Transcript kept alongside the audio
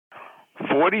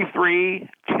43,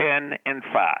 10, and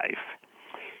 5.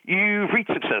 You've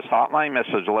reached Success Hotline,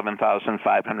 message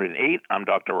 11,508. I'm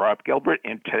Dr. Rob Gilbert,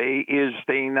 and today is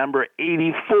day number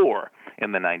 84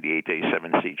 in the 98-Day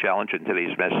 7C Challenge, and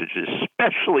today's message is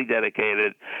specially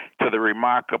dedicated to the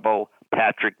remarkable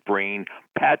Patrick Breen.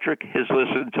 Patrick has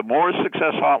listened to more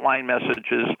Success Hotline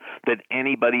messages than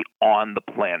anybody on the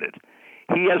planet.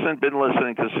 He hasn't been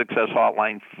listening to Success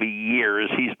Hotline for years.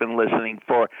 He's been listening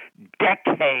for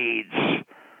decades.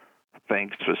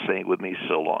 Thanks for staying with me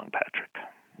so long, Patrick.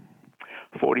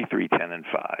 43, 10, and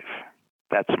 5.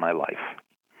 That's my life.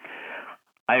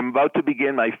 I am about to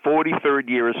begin my 43rd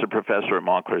year as a professor at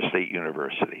Montclair State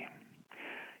University.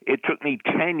 It took me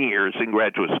 10 years in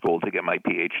graduate school to get my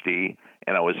PhD,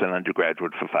 and I was an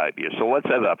undergraduate for 5 years. So let's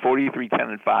add up, 43, 10,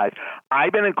 and 5.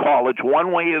 I've been in college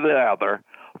one way or the other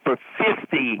for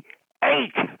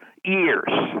 58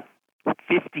 years.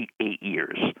 58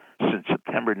 years since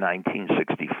September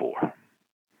 1964.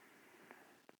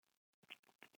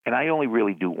 And I only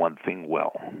really do one thing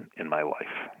well in my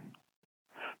life.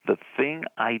 The thing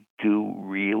I do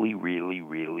really, really,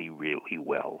 really, really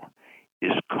well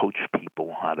is coach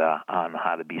people on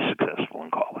how to be successful in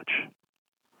college.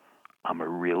 I'm a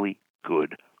really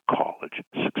good college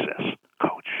success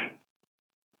coach.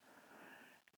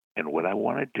 And what I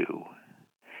want to do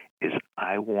is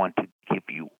I want to give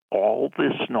you all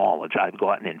this knowledge I've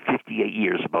gotten in 58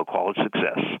 years about college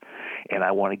success, and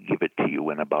I want to give it to you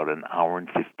in about an hour and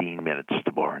 15 minutes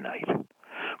tomorrow night.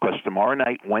 Because tomorrow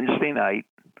night, Wednesday night,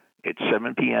 at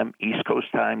 7 p.m. East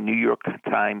Coast time, New York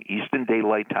time, Eastern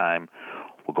Daylight Time,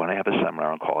 we're going to have a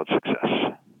seminar on college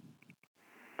success.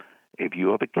 If you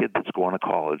have a kid that's going to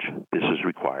college, this is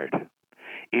required.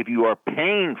 If you are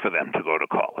paying for them to go to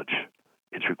college,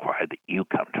 it's required that you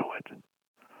come to it.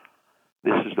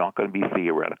 This is not going to be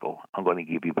theoretical. I'm going to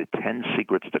give you the 10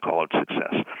 secrets to college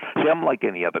success. See, I'm like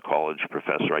any other college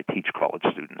professor. I teach college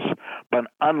students. But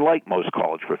unlike most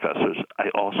college professors, I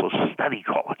also study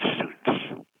college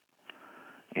students.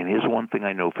 And here's one thing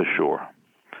I know for sure.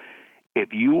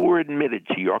 If you were admitted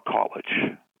to your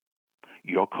college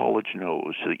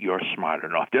knows that you're smart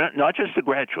enough, not just to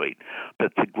graduate,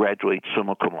 but to graduate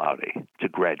summa cum laude, to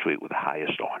graduate with the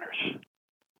highest honors.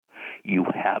 You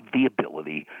have the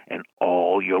ability, and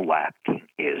all you're lacking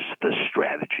is the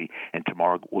strategy. And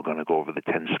tomorrow we're going to go over the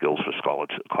 10 skills for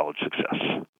college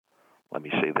success. Let me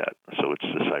say that so it's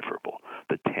decipherable.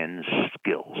 The 10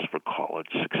 skills for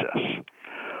college success.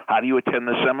 How do you attend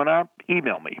the seminar?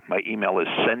 Email me. My email is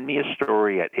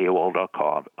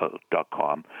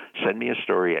sendmeastory@aol.com. Send me a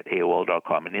story at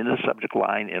AOL.com. And in the subject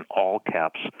line, in all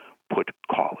caps, put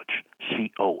college.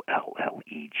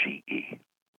 COLLEGE.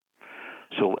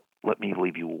 So let me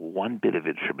leave you one bit of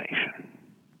information.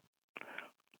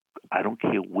 I don't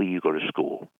care where you go to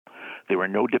school. There are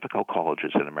no difficult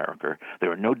colleges in America.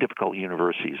 There are no difficult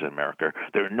universities in America.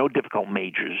 There are no difficult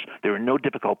majors. There are no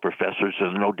difficult professors. There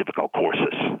are no difficult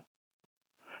courses.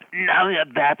 None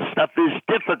of that stuff is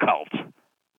difficult.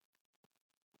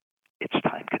 It's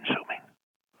time-consuming.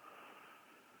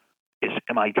 Is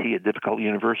MIT a difficult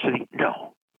university?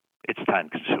 No. It's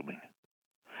time-consuming.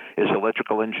 Is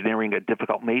electrical engineering a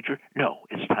difficult major? No,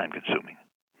 it's time-consuming.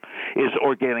 Is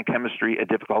organic chemistry a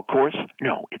difficult course?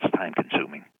 No, it's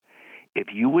time-consuming.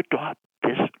 If you adopt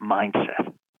this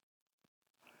mindset,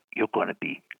 you're going to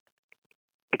be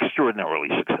extraordinarily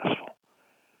successful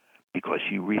because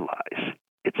you realize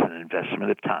it's an investment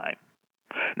of time.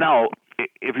 Now,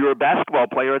 if you're a basketball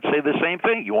player, I'd say the same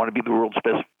thing. You want to be the world's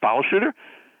best foul shooter?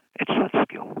 It's not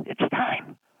skill. It's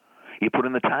time. You put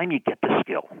in the time, you get the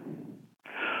skill.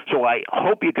 So I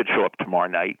hope you could show up tomorrow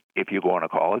night if you're going to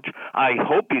college. I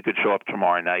hope you could show up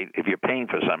tomorrow night if you're paying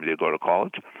for somebody to go to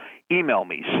college. Email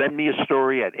me. Send me a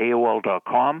story at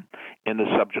AOL.com. In the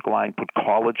subject line, put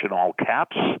college in all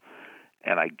caps,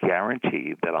 and I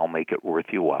guarantee that I'll make it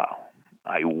worth your while.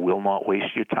 I will not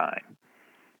waste your time.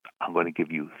 I'm going to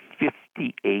give you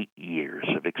 58 years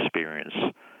of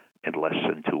experience in less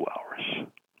than 2 hours.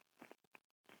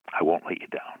 I won't let you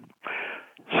down.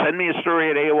 Send me a story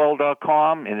at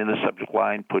AOL.com, and in the subject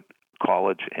line, put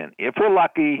college. And if we're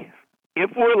lucky,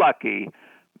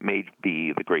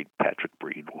 maybe the great Patrick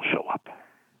Breen will show up.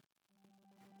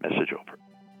 Message over.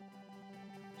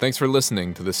 Thanks for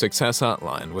listening to the Success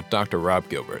Hotline with Dr. Rob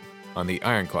Gilbert on the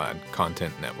Ironclad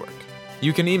Content Network.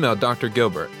 You can email Dr.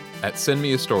 Gilbert at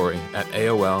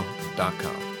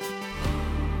sendmeastory@aol.com.